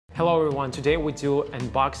Hello everyone, today we do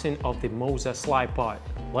unboxing of the MOZA Slypod.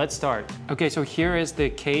 Let's start. Okay, so here is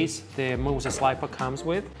the case the MOZA Slypod comes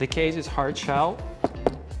with. The case is hard shell,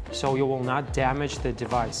 so you will not damage the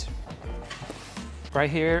device. Right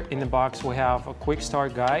here in the box we have a quick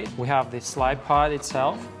start guide. We have the Slypod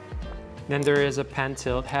itself. Then there is a pen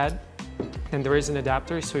tilt head. Then there is an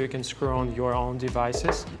adapter so you can screw on your own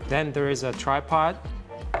devices. Then there is a tripod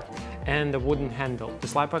and the wooden handle. The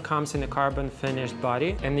Slypod comes in a carbon finished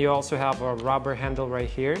body, and you also have a rubber handle right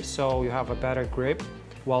here so you have a better grip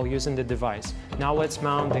while using the device. Now let's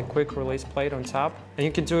mount the quick release plate on top, and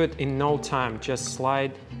you can do it in no time. Just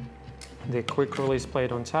slide the quick release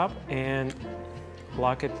plate on top and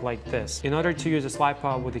lock it like this. In order to use a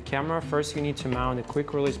Slypod with the camera, first you need to mount a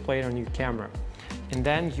quick release plate on your camera, and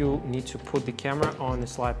then you need to put the camera on the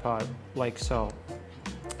Slypod like so.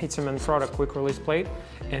 It's a Manfrotto quick release plate,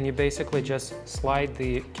 and you basically just slide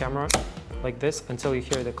the camera like this until you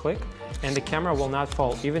hear the click, and the camera will not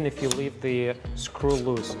fall even if you leave the screw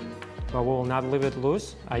loose. But we will not leave it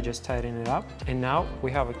loose, I just tighten it up, and now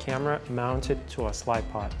we have a camera mounted to a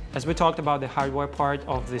Slypod. As we talked about the hardware part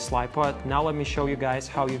of the Slypod, now let me show you guys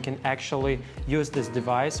how you can actually use this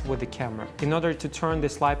device with the camera. In order to turn the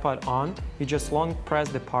Slypod on, you just long press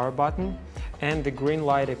the power button and the green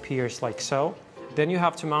light appears like so. Then you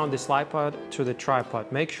have to mount the Slypod to the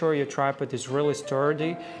tripod. Make sure your tripod is really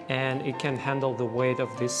sturdy and it can handle the weight of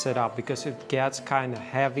this setup, because it gets kind of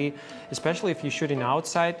heavy. Especially if you're shooting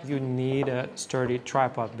outside, you need a sturdy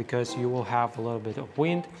tripod because you will have a little bit of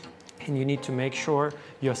wind and you need to make sure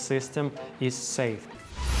your system is safe.